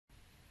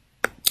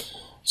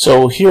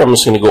So here I'm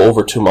just going to go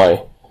over to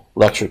my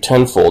Lecture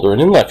 10 folder,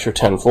 and in Lecture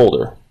 10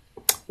 folder,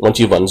 once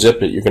you've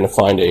unzipped it, you're going to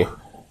find a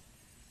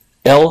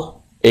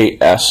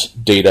LAS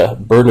data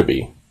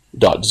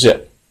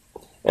Burnaby.zip.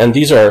 And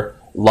these are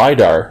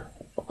LiDAR,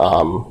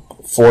 4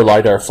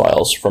 LiDAR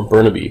files from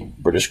Burnaby,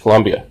 British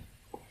Columbia.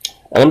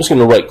 And I'm just going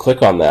to right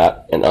click on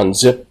that and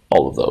unzip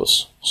all of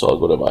those. So I'll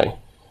go to my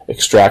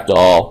Extract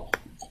All,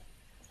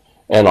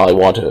 and I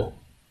want to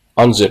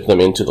unzip them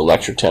into the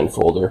Lecture 10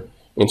 folder,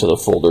 into the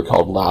folder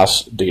called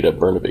LAS Data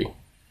Burnaby,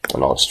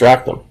 and I'll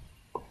extract them.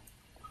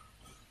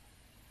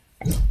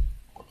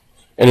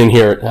 And in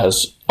here it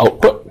has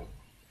output,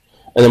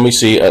 and then we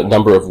see a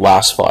number of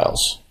LAS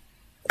files.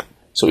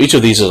 So each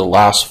of these is a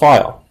LAS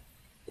file.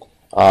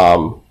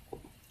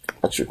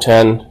 Lecture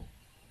 10,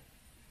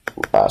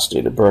 LAS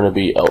Data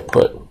Burnaby,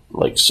 output,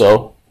 like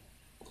so.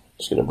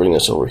 Just going to bring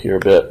this over here a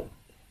bit.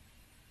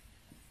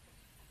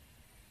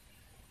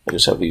 I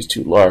just have these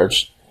two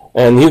large.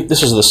 And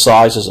this is the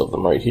sizes of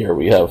them right here.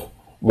 We have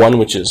one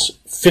which is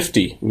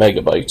 50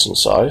 megabytes in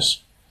size,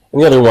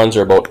 and the other ones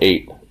are about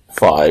 8,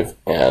 5,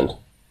 and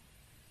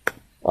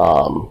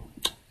about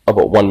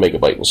 1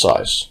 megabyte in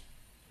size.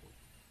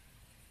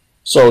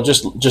 So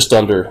just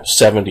under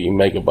 70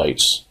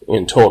 megabytes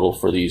in total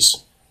for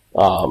these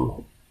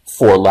 4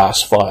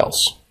 LAS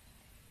files.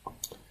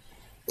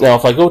 Now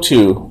if I go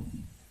to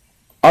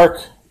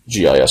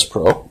ArcGIS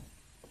Pro,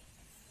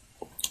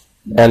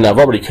 and I've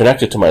already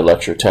connected to my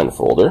Lecture 10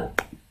 folder,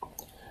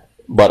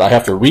 but I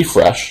have to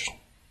refresh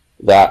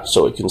that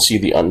so it can see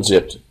the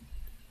unzipped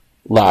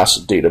LAS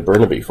Data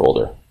Burnaby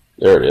folder.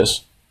 There it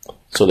is.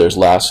 So there's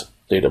LAS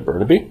Data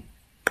Burnaby.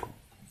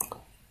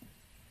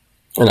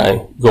 And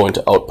I go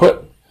into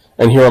Output,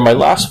 and here are my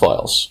LAS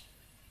files.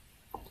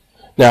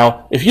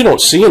 Now, if you don't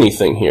see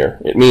anything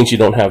here, it means you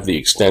don't have the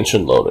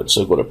extension loaded.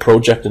 So go to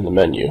Project in the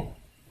menu,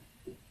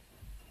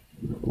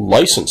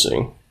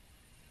 Licensing,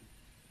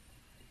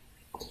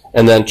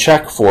 and then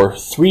check for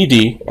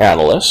 3D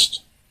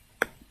Analyst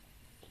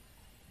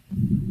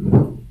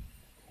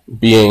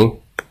being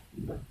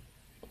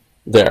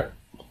there.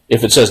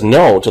 If it says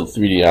no to the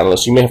 3D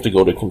Analyst, you may have to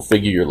go to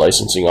Configure your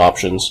licensing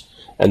options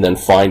and then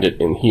find it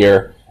in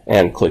here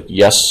and click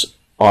Yes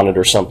on it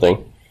or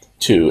something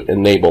to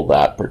enable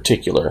that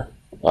particular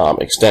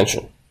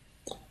extension.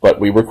 But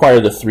we require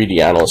the 3D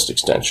Analyst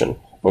extension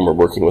when we're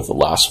working with the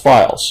LAS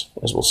files,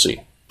 as we'll see.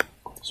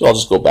 So I'll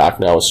just go back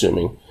now,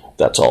 assuming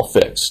that's all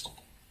fixed.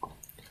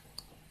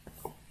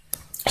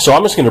 So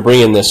I'm just going to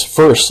bring in this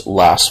first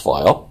LAS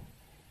file,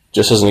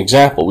 just as an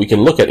example. We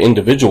can look at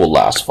individual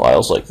LAS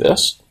files like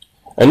this,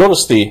 and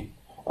notice the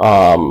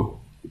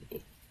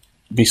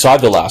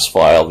beside the LAS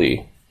file,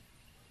 the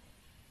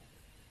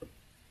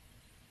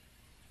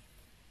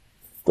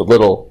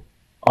little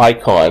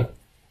icon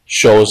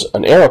shows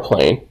an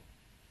airplane,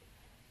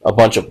 a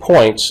bunch of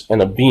points,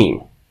 and a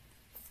beam.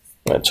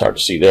 It's hard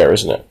to see there,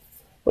 isn't it?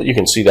 But you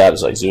can see that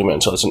as I zoom in.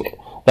 So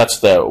that's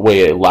the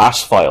way a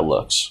LAS file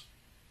looks.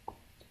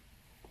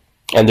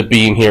 And the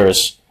beam here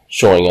is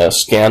showing a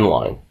scan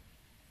line.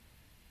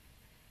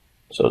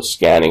 So it's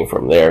scanning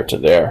from there to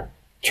there,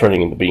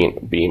 turning the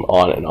beam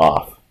on and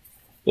off.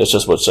 This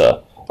just was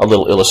a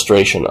little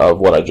illustration of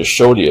what I just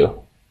showed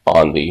you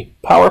on the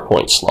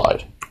PowerPoint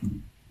slide.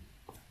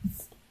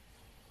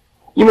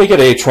 You may get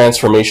a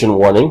transformation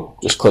warning.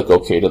 Just click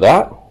OK to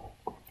that.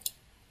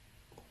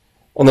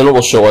 And then it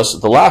will show us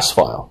the LAS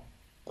file.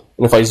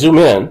 And if I zoom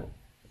in,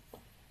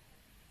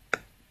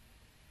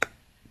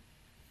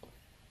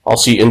 I'll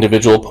see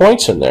individual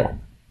points in there.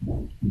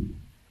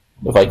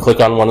 If I click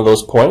on one of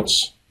those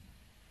points,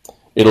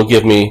 it'll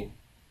give me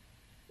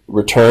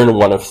return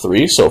 1 of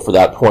 3. So for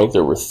that point,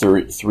 there were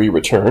 3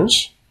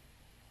 returns.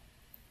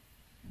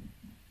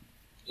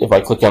 If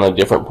I click on a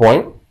different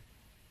point,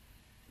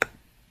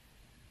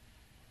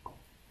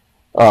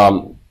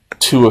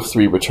 2 of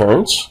 3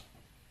 returns.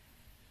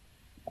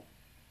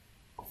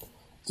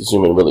 To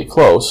zoom in really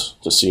close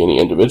to see any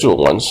individual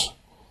ones,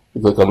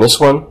 you click on this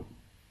one.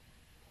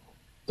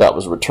 That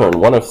was return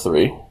 1 of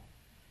 3.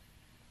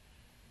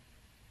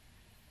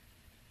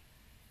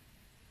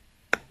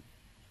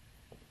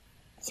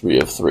 Three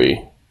of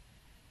 3,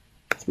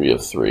 3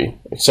 of 3,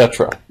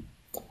 etc.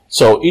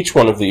 So each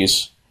one of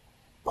these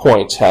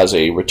points has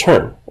a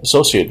return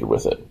associated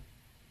with it.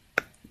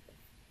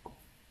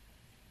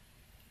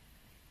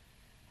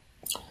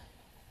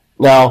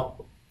 Now,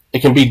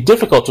 it can be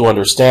difficult to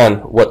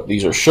understand what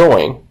these are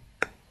showing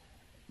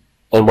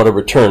and what a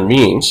return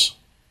means.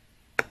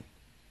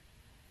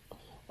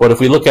 But if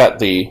we look at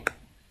the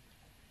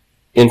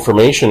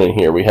information in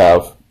here, we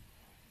have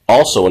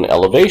also an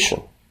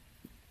elevation.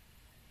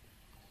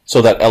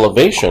 So that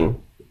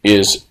elevation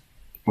is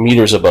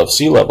meters above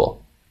sea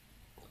level.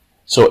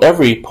 So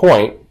every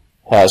point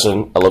has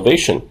an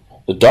elevation.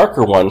 The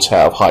darker ones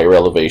have higher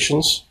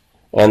elevations,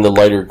 and the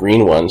lighter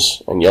green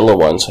ones and yellow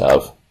ones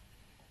have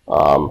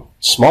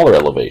smaller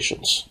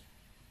elevations.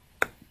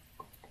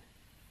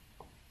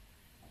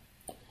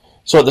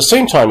 So at the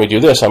same time we do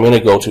this, I'm going to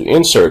go to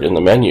Insert in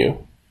the menu,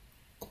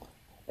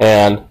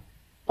 and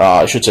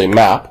I should say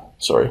Map,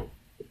 sorry,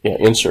 yeah,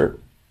 Insert.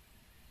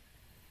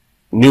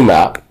 new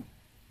map,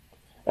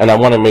 and I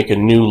want to make a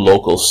new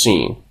local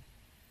scene.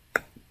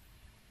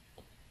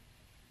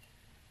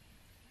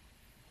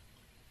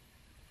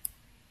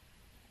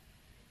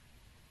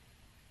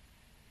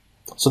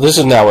 So this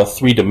is now a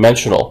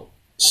three-dimensional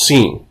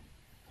scene.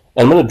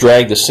 And I'm going to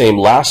drag the same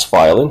LAS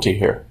file into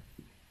here.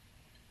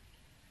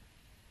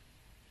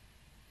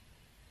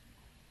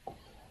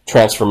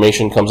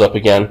 Transformation comes up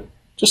again.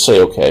 Just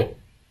say OK.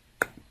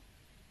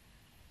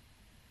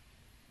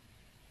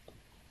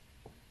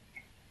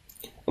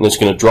 And it's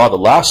going to draw the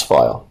LAS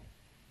file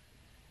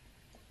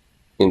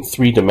in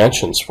 3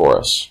 dimensions for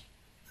us.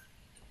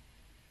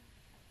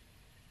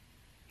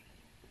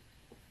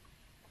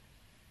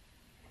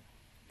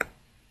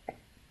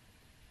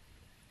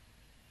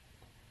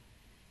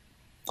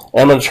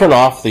 And I'm going to turn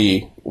off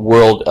the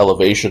world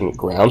elevation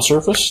ground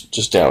surface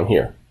just down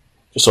here,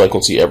 just so I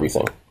can see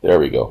everything. There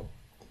we go.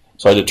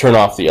 So I had to turn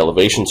off the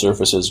elevation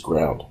surface as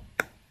ground.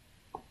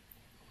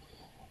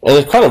 And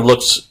it kind of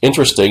looks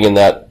interesting in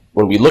that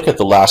when we look at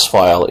the LAS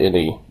file in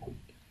a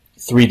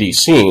 3D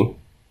scene,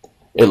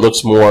 it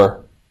looks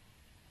more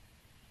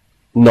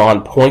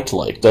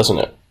non-point-like, doesn't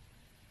it?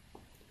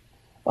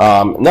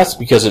 And that's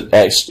because it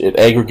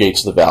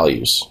aggregates the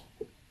values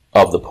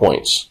of the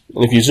points.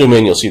 And if you zoom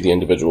in, you'll see the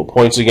individual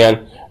points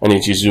again, and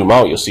if you zoom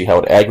out, you'll see how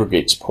it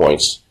aggregates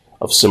points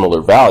of similar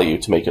value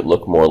to make it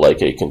look more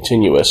like a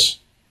continuous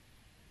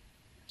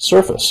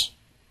surface.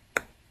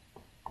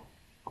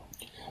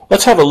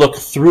 Let's have a look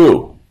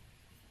through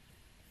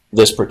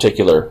this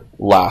particular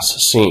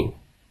LAS scene.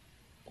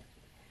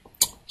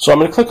 So I'm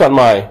going to click on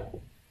my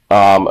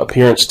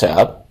Appearance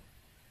tab.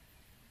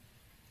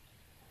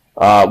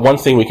 One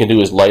thing we can do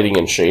is lighting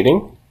and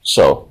shading.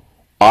 So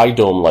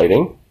iDome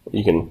lighting,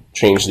 you can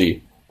change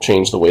the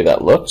way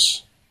that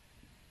looks.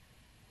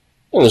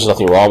 And there's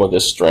nothing wrong with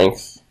this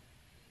strength.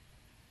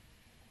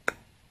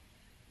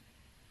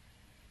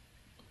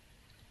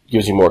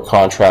 Gives you more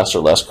contrast or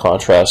less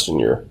contrast in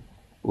your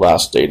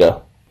LAS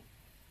data.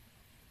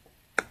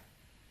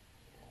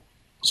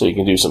 So you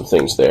can do some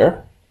things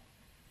there.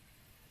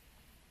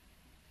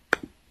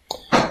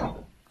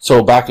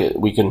 So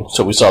we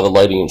saw the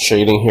lighting and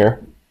shading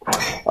here.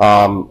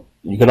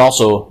 You can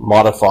also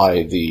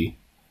modify the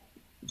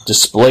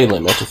display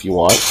limit if you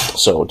want.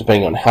 So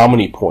depending on how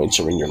many points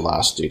are in your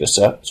LAS data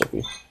set. So if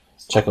we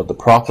check out the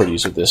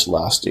properties of this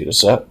LAS data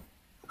set,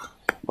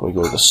 and we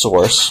go to the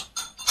source,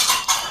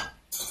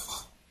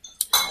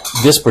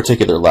 this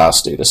particular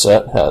LAS data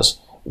set has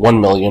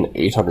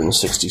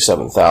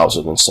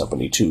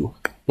 1,867,072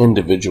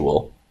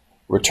 individual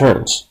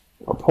returns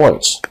or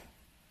points.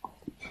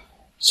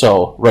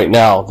 So right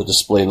now the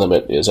display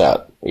limit is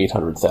at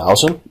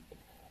 800,000.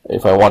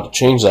 If I want to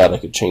change that, I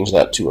could change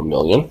that to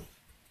 1,000,000.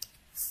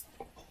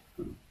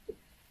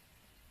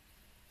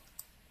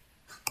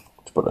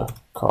 Put a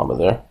comma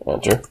there,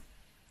 enter.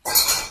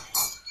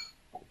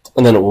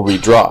 And then it will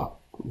redraw.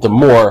 The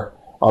more,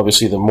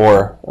 obviously the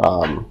more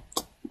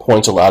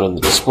points allowed in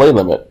the display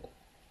limit,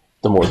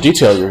 the more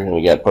detail you're going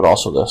to get, but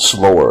also the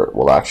slower it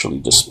will actually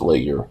display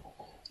your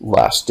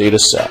LAS data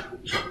set.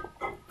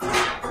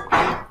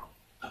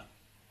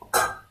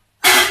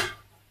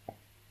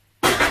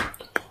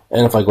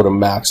 And if I go to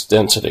max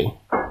density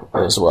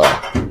as well,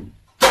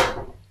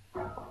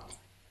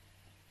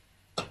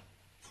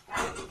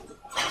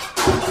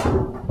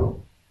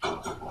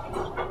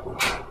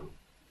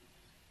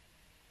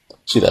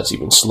 see, that's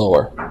even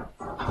slower.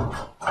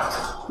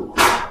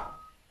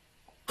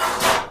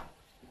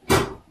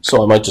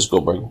 So I might just go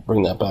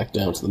bring that back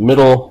down to the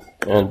middle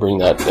and bring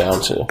that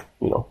down to,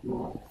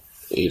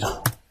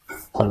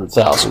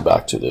 800,000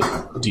 back to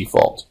the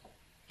default.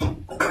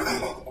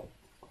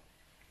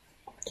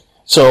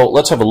 So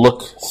let's have a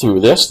look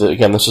through this.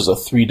 Again, this is a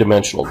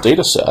 3-dimensional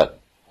data set.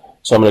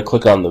 So I'm going to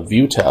click on the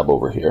View tab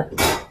over here.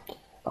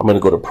 I'm going to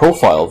go to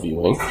Profile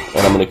Viewing,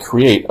 and I'm going to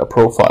create a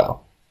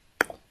profile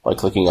by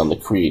clicking on the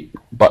Create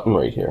button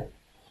right here.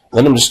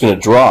 Then I'm just going to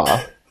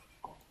draw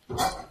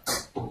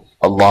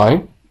a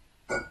line,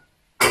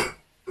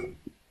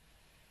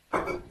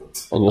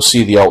 and you'll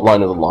see the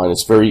outline of the line.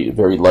 It's very,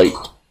 very light,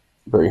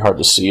 very hard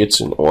to see. It's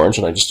in orange,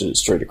 and I just did it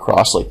straight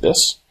across like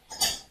this.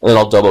 And then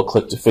I'll double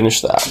click to finish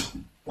that.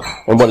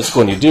 And what it's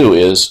going to do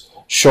is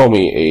show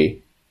me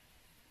a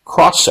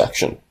cross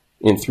section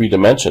in 3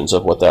 dimensions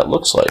of what that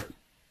looks like.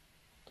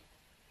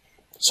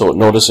 So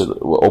notice it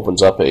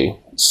opens up a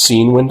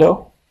scene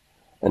window,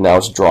 and now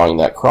it's drawing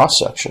that cross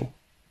section.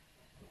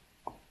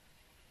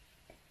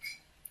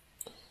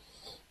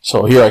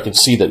 So here I can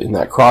see that in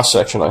that cross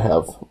section I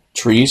have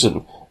trees,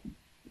 and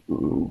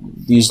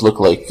these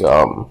look like,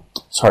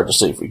 it's hard to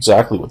say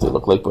exactly what they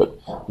look like, but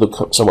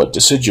look somewhat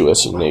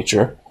deciduous in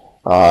nature.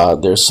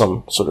 There's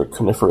some sort of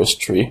coniferous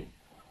tree,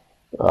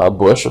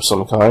 bush of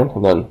some kind,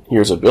 and then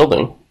here's a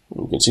building.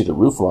 You can see the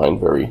roof line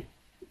very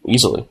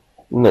easily.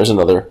 And there's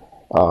another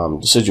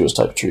deciduous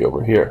type tree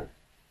over here.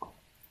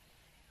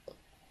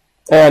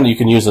 And you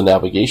can use the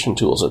navigation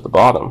tools at the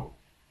bottom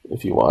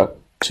if you want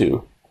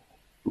to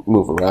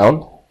move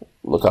around,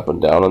 look up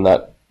and down on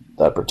that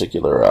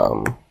particular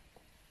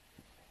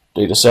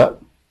data set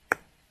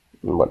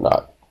and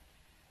whatnot.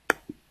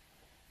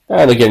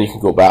 And again, you can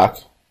go back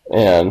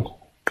and,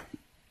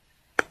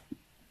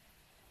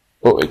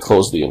 oh, it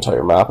closed the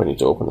entire map. I need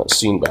to open that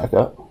scene back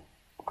up.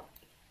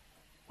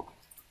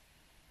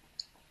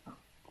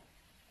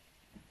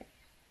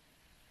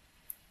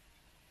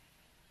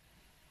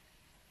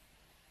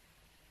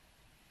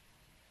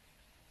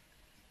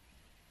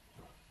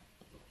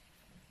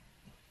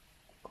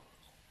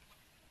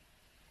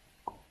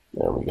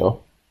 There we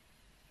go.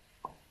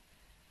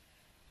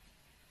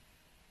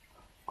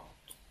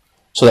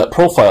 So that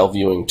profile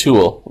viewing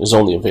tool is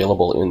only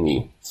available in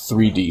the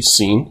 3D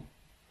scene.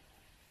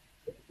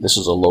 This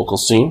is a local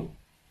scene.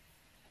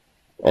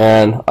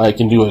 And I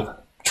can do a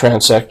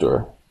transect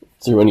or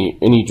through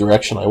any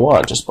direction I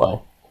want just by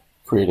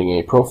creating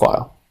a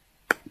profile.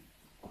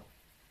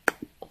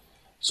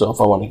 So if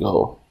I want to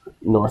go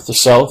north to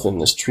south in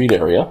this treat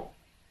area,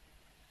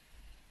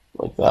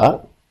 like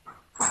that,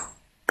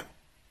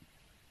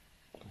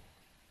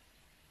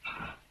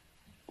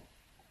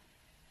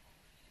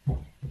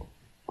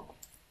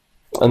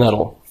 and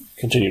that'll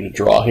continue to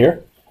draw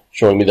here,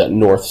 showing me that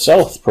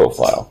north-south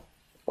profile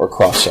or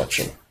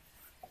cross-section.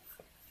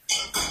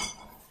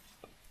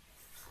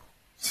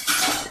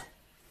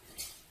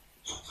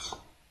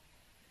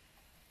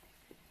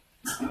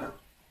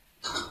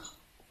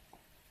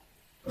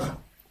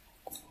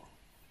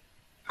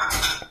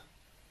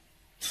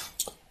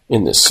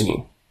 In this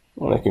scene.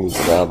 And I can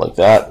move around like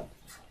that.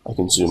 I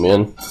can zoom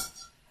in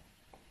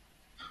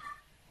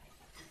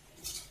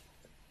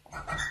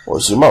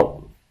or zoom out.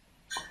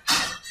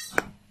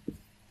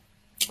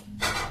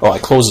 Oh, I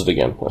closed it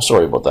again.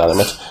 Sorry about that. I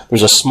meant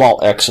there's a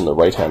small X in the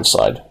right-hand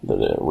side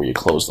where you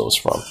close those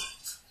from.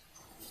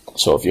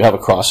 So if you have a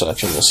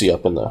cross-section, you'll see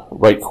up in the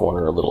right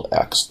corner a little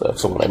X.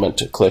 That's the one I meant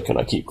to click, and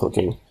I keep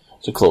clicking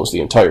to close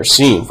the entire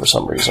scene for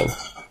some reason.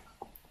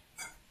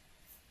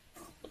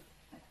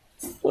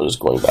 So just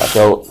going back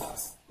out,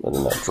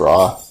 letting that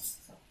draw.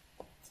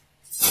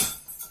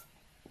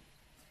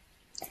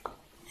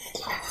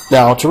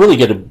 Now, to really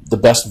get the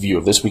best view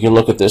of this, we can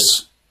look at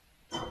this,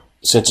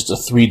 since it's a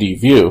 3D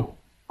view,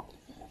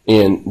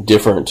 in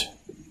different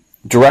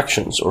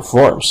directions or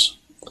forms.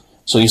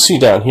 So you see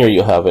down here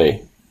you have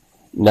a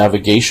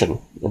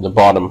navigation in the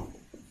bottom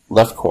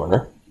left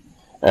corner,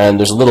 and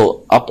there's a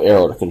little up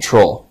arrow to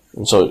control.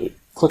 And so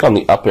click on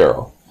the up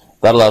arrow.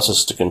 That allows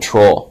us to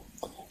control.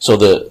 So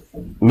the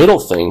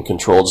middle thing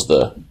controls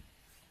the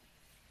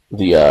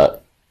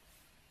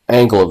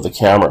angle of the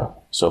camera.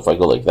 So if I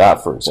go like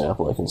that, for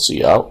example, I can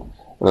see out,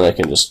 and then I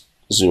can just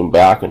zoom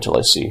back until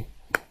I see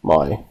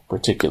my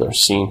particular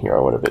scene here.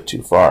 I went a bit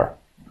too far.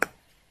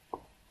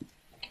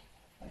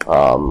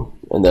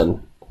 And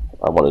then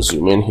I want to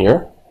zoom in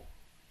here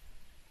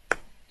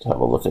to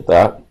have a look at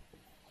that.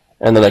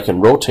 And then I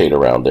can rotate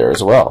around there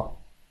as well,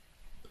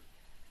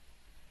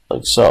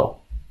 like so.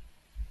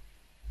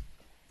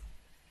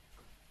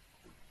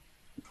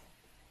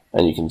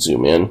 And you can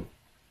zoom in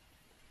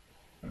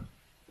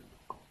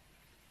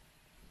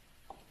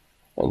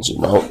and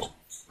zoom out.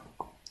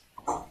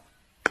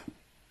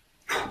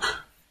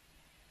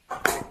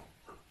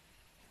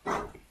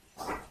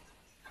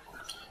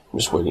 I'm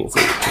just waiting for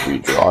it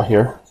to redraw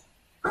here.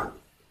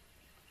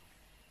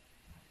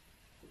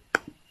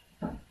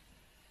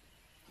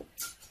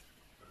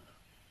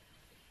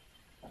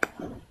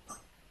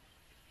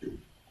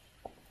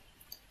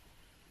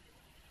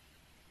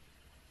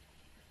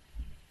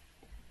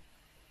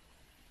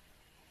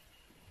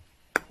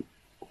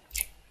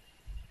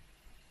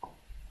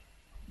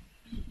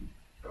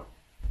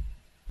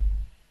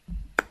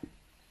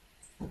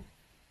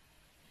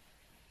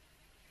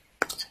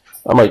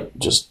 I might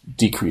just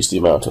decrease the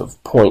amount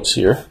of points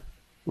here,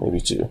 maybe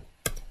to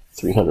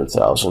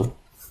 300,000.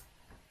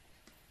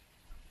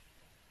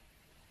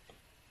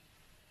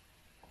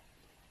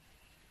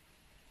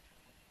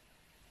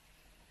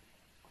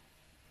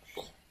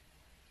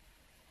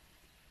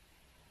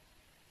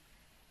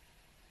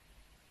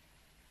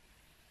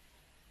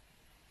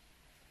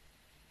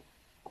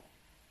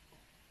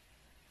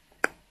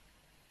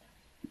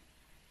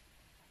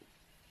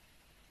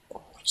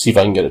 See if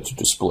I can get it to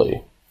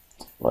display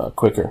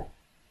quicker.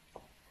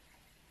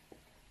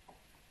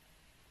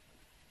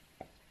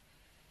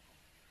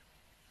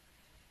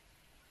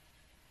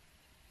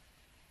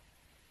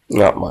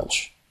 Not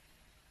much.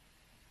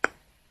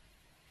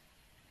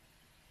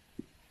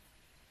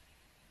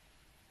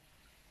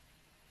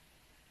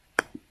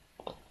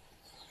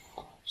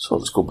 So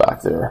let's go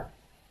back there.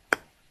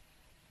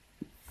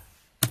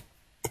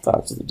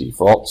 Back to the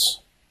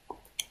defaults.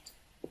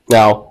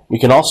 Now, we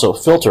can also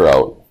filter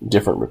out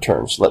different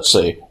returns. Let's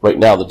say right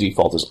now the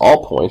default is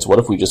all points. What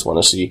if we just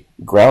want to see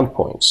ground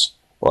points?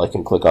 Well, I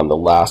can click on the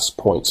last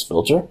points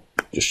filter,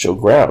 just show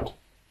ground.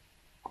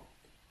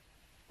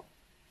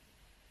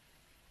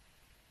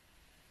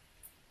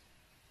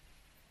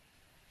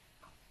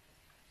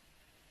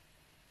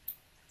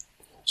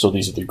 So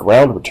these are the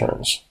ground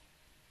returns.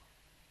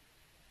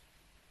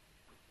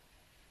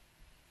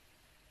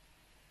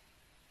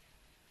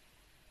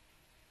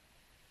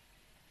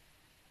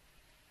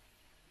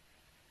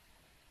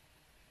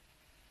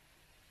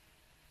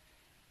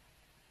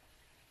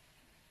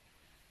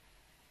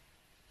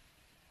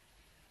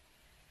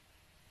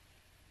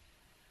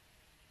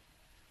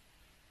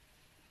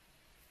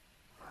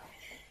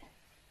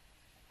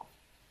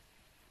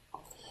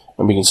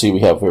 And we can see we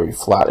have very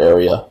flat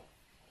area,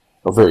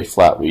 or very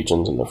flat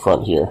regions in the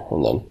front here,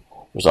 and then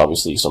there's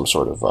obviously some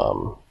sort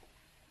of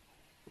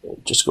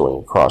just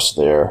going across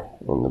there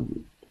in the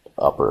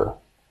upper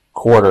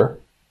quarter.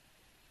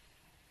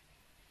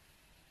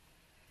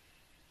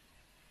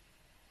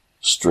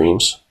 Stream,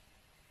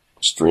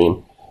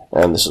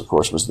 and this of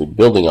course was the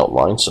building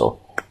outline, so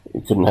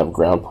you couldn't have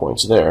ground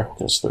points there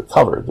because they're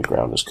covered, the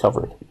ground is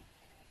covered.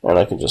 And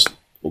I can just,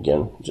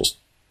 again, just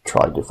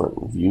try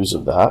different views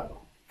of that.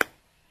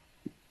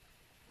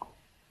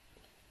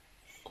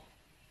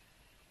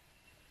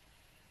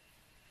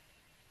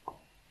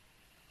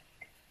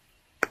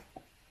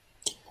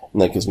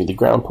 And that gives me the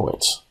ground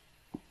points.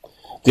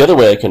 The other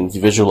way I can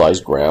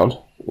visualize ground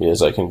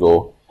is I can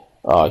go,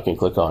 I can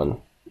click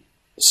on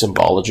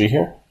symbology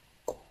here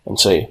and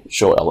say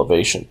show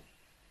elevation.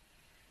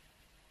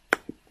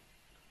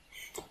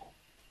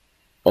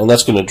 And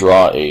that's going to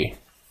draw a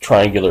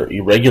triangular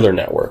irregular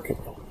network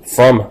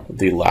from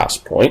the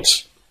last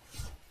points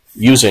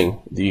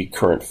using the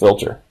current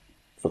filter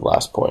for the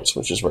last points,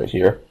 which is right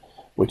here,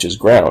 which is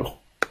ground.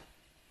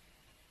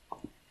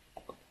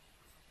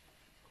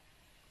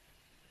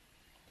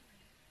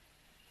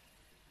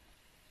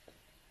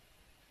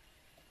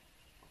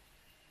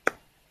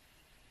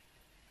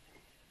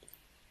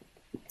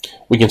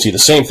 We can see the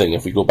same thing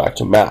if we go back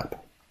to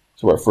map,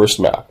 to our first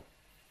map.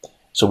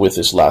 So with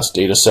this last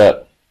data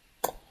set,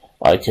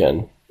 I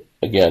can,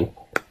 again,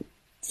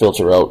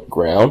 filter out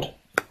ground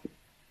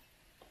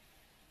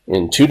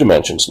in 2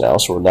 dimensions now,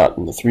 so we're not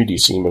in the 3D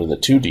scene, but in the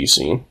 2D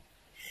scene,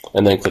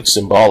 and then click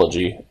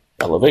symbology,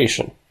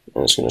 elevation,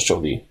 and it's going to show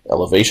the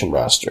elevation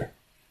raster.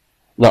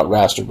 Not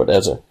raster, but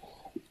as a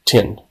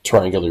tin,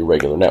 triangular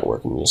irregular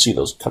network, and you'll see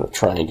those kind of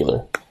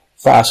triangular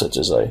facets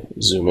as I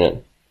zoom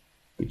in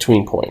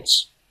between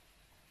points.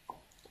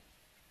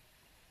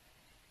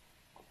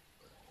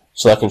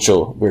 So that can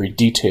show very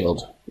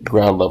detailed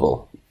ground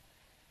level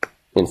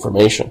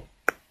information.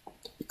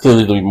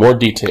 Clearly it'll be more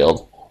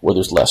detailed where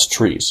there's less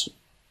trees.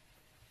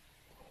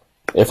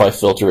 If I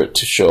filter it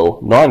to show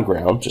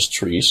non-ground, just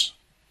trees,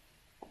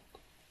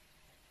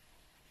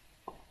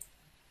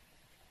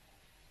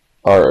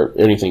 or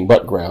anything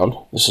but ground,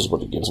 this is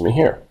what it gives me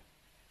here.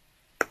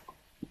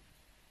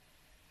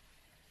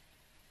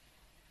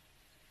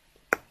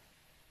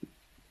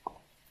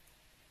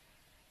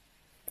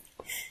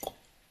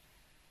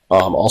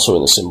 Also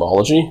in the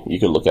symbology, you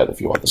can look at if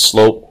you want the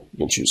slope, you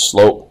can choose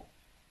slope,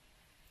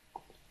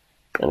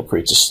 and it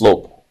creates a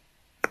slope.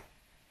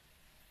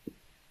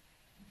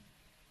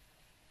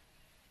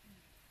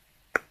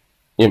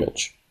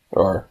 Image,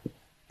 or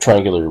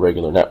triangular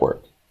irregular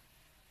network.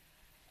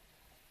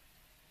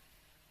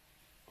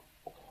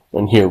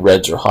 And here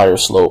reds are higher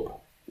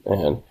slope,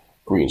 and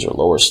greens are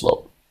lower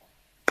slope.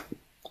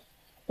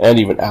 And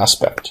even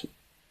aspect.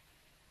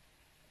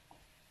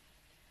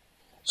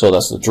 So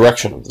that's the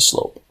direction of the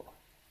slope.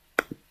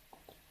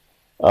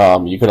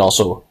 You can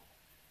also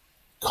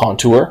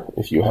contour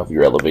if you have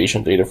your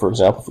elevation data, for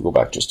example. If we go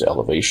back just to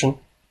elevation,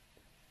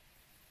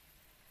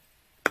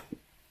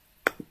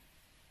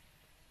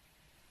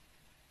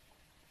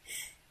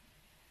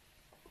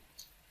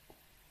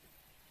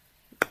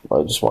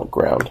 I just want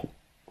ground,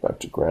 back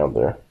to ground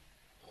there.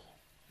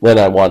 Then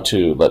I want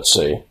to, let's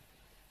say,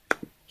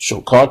 show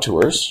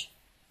contours,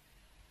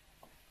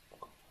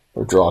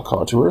 or draw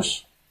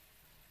contours.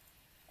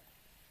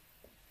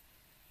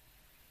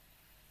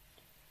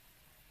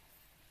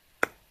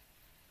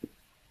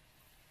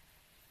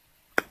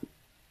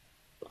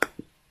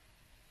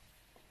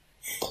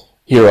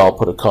 Here I'll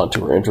put a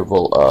contour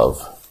interval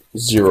of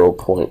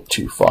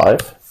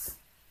 0.25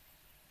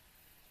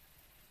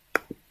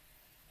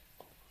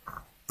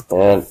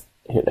 and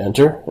hit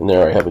enter, and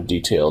there I have a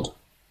detailed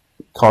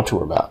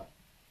contour map.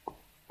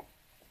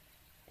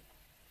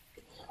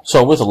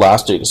 So with the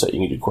last data set you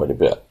can do quite a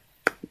bit.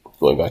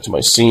 Going back to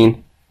my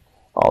scene,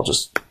 I'll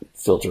just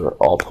filter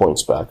all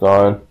points back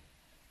on.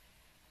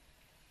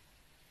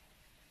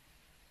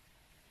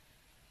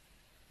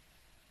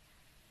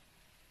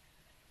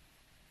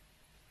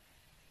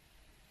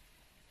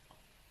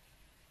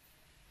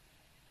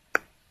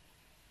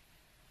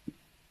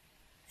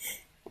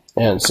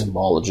 And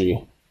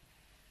symbology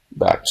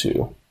back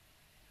to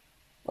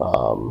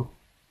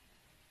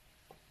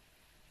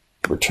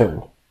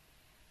return.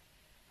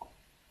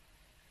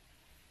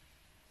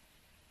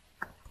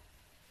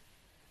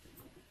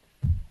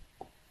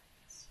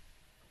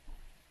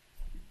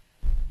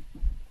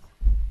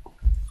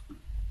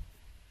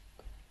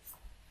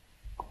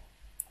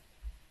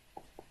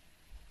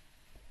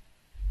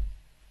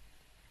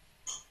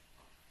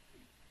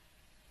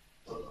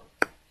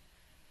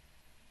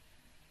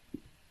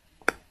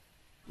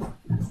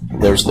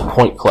 There's the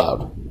point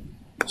cloud.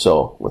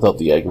 So without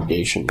the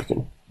aggregation,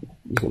 you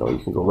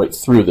can go right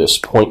through this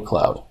point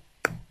cloud.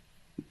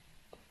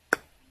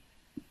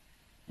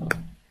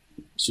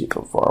 See it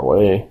from far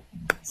away.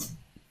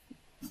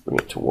 Bring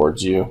it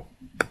towards you.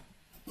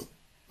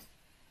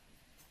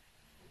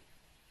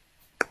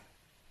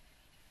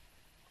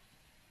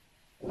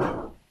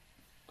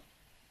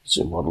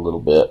 Zoom out a little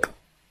bit.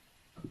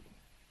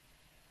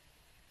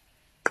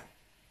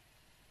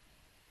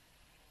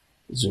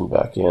 Zoom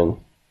back in.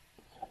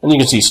 And you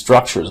can see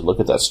structures. Look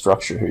at that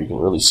structure here. You can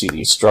really see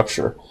the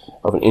structure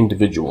of an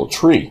individual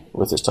tree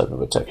with this type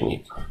of a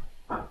technique.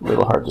 A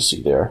little hard to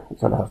see there. You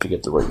kind of have to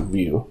get the right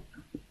view.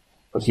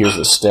 But here's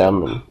the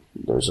stem, and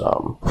there's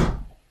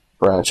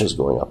branches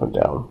going up and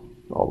down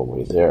all the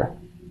way there.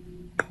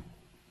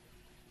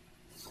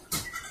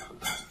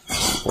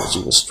 You can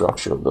see the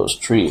structure of those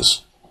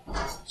trees.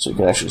 So you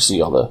can actually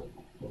see all the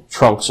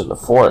trunks in the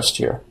forest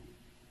here.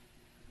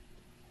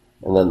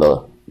 And then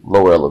the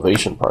lower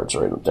elevation parts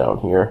right down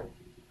here.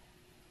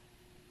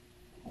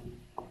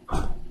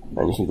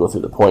 And you can go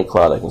through the point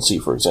cloud. I can see,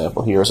 for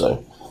example, here as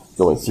I'm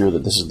going through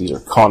that these are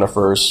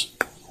conifers,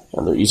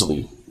 and they're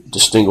easily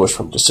distinguished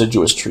from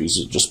deciduous trees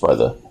just by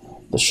the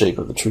shape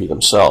of the tree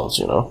themselves,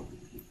 you know.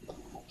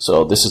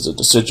 So this is a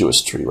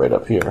deciduous tree right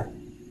up here.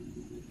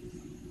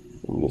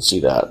 And you can see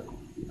that.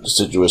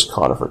 Deciduous,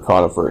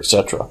 conifer,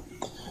 etc.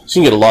 So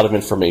you can get a lot of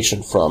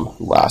information from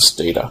LAS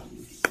data.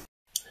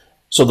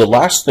 So the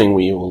last thing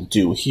we will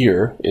do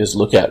here is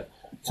look at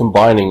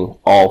combining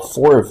all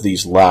 4 of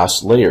these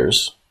LAS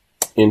layers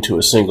into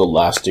a single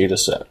LAS data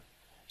set.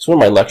 So in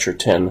my Lecture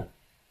 10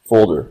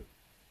 folder,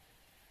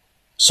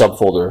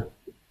 subfolder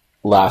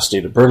LAS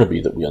data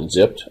Burnaby that we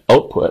unzipped,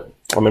 output,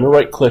 I'm going to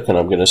right click and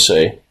I'm going to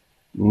say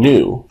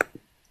new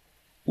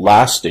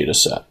LAS data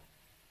set.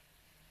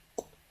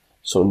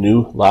 So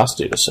new LAS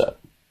data set.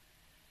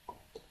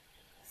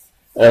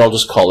 And I'll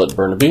just call it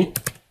Burnaby.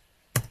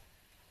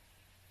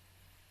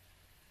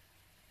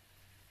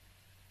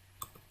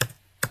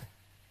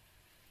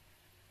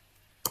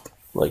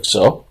 Like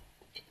so.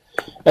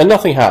 And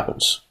nothing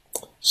happens.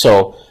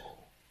 So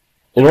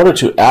in order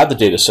to add the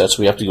data sets,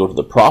 we have to go to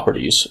the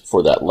properties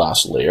for that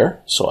last layer.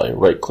 So I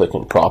right click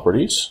in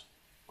properties.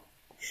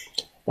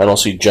 And I'll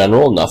see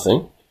general,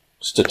 nothing.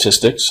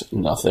 Statistics,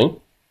 nothing.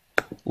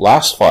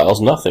 LAS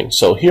files, nothing.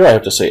 So here I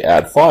have to say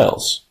add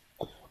files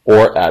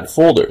or add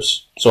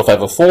folders. So if I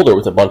have a folder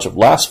with a bunch of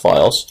LAS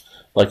files,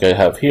 like I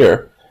have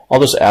here, I'll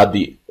just add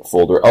the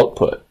folder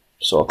output.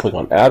 So I'll click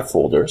on add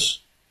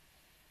folders.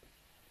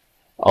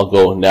 I'll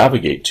go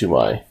navigate to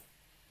my,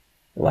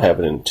 and I have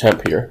it in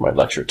temp here, my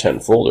Lecture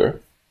 10 folder.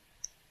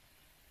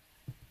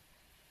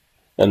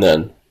 And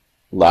then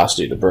LAS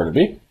data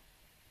Burnaby,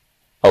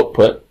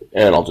 output,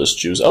 and I'll just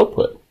choose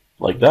output.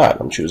 Like that,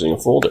 I'm choosing a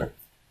folder.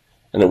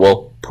 And it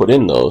will put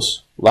in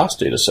those LAS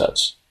data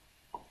sets.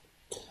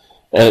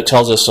 And it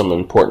tells us some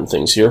important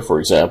things here. For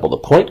example, the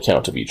point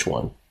count of each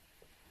one.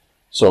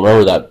 So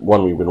remember that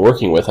one we've been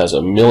working with has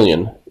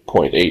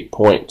 1,000,000.8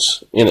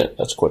 points in it.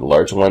 That's quite a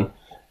large one.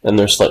 And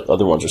there's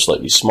other ones are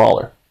slightly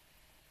smaller.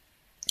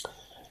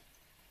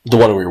 The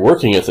one we were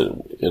working with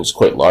is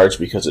quite large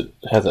because it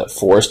has that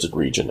forested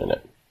region in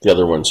it. The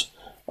other ones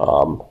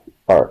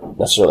aren't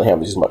necessarily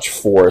have as much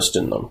forest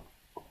in them.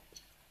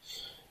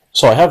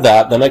 So I have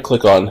that. Then I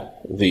click on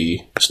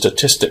the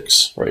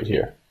statistics right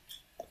here.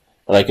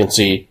 And I can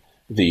see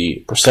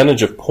the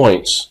percentage of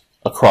points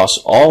across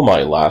all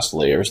my LAS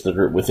layers that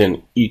are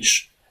within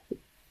each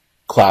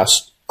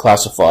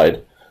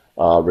classified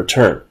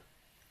return.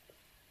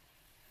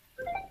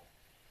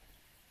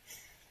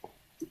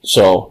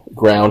 So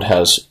ground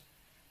has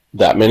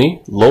that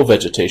many, low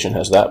vegetation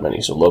has that many.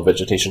 So low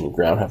vegetation and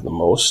ground have the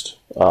most.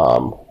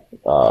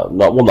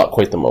 Not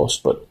quite the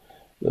most, but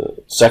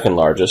the second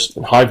largest.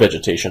 And high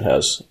vegetation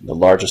has the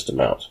largest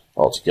amount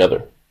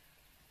altogether.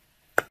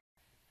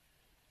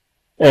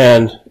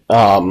 And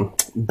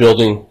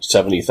building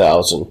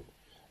 70,000,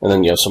 and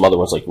then you have some other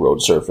ones like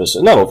road surface,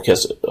 and that'll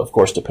of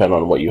course depend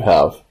on what you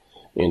have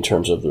in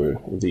terms of the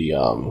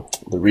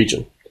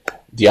region.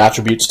 The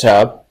attributes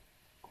tab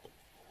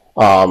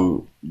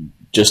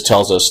just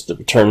tells us the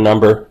return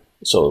number.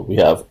 So we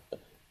have,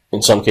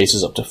 in some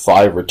cases, up to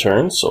 5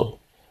 returns. So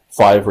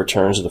 5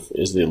 returns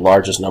is the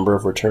largest number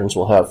of returns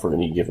we'll have for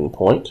any given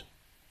point.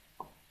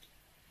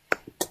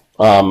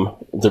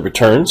 The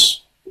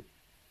returns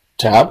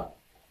tab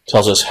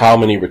tells us how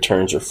many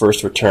returns are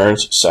first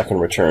returns, second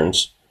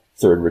returns,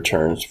 third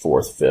returns,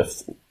 fourth,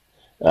 fifth,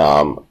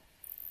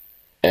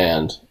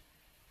 and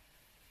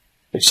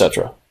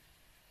etc.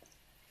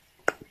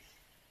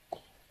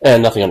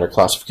 And nothing under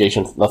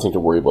classification, nothing to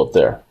worry about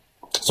there.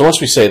 So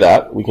once we say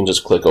that, we can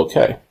just click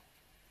OK.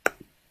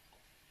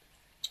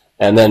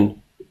 And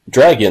then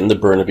drag in the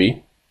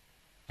Burnaby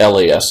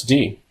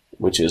LASD,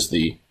 which is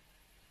the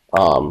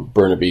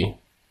Burnaby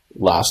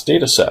LAS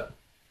data set.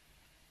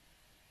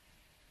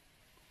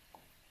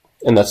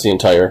 And that's the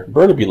entire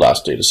Burnaby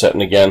LAS data set.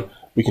 And again,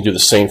 we can do the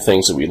same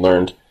things that we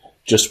learned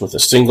just with a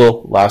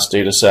single LAS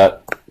data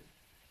set.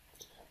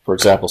 For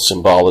example,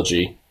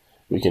 symbology.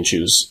 We can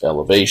choose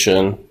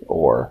elevation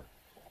or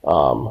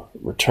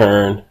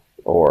return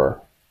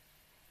or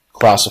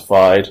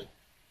classified.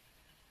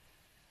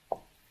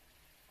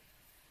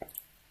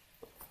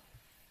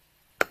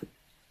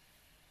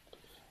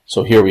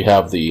 So here we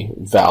have the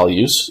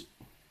values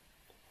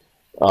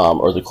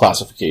or the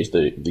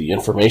classification, the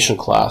information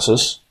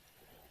classes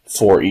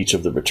for each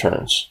of the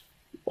returns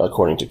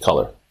according to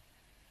color.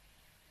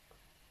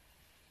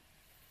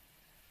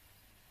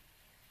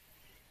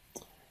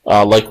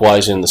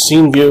 Likewise in the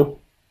scene view,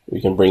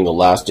 We can bring the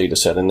LAS data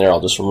set in there.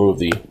 I'll just remove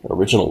the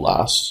original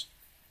LAS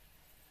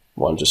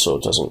one just so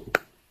it doesn't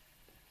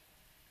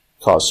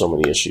cause so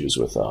many issues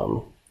with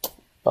time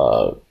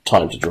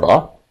to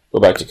draw. Go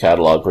back to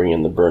catalog, bring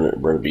in the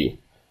Burnaby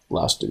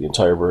LAS, the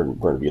entire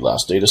Burnaby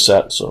LAS data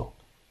set, so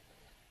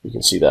you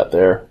can see that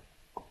there.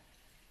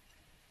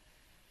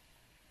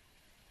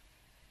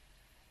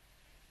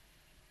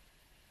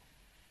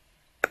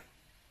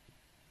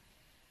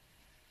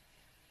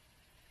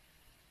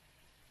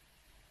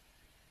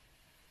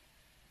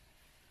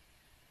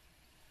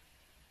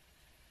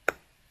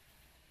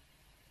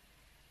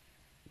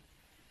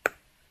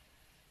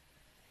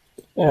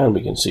 And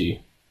we can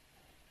see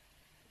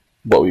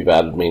what we've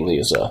added mainly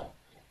is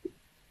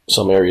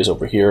some areas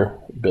over here,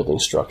 building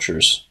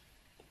structures.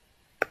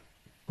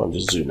 I'll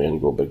just zoom in,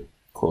 go a bit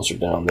closer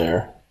down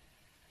there,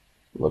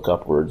 look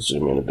upwards,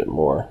 zoom in a bit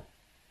more.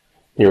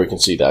 Here we can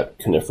see that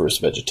coniferous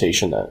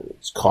vegetation that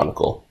is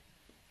conical.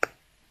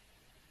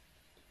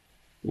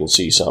 You can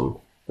see some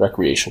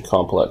recreation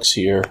complex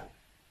here,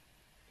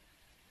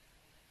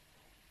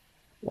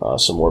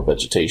 some more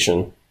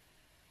vegetation.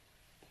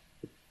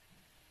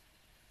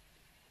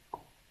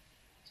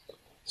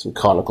 Some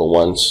conical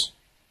ones,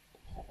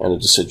 and a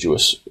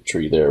deciduous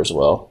tree there as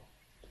well.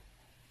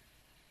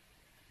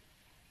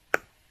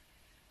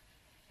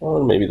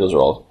 Oh, maybe those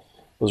are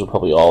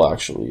probably all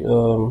actually,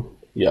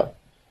 yeah,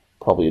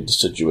 probably a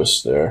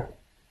deciduous there.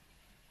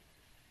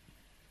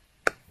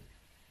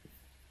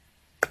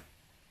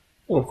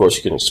 And of course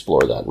you can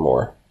explore that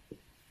more.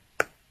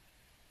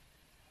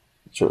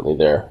 Certainly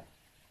there,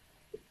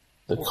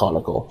 the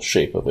conical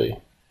shape of a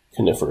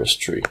coniferous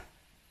tree.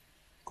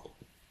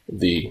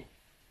 The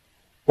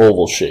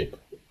oval shape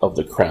of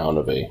the crown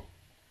of a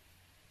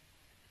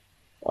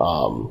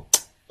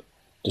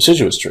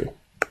deciduous tree.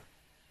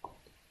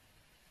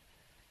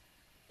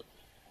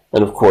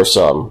 And of course,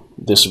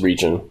 this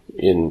region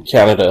in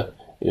Canada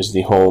is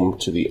the home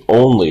to the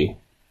only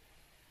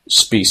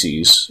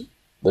species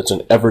that's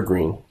an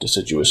evergreen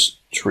deciduous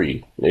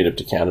tree native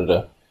to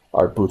Canada,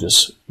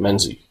 Arbutus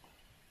menzies.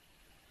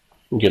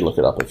 You can look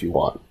it up if you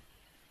want.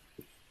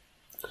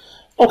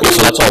 Okay,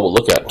 so that's all we'll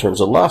look at in terms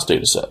of LAS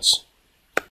data sets.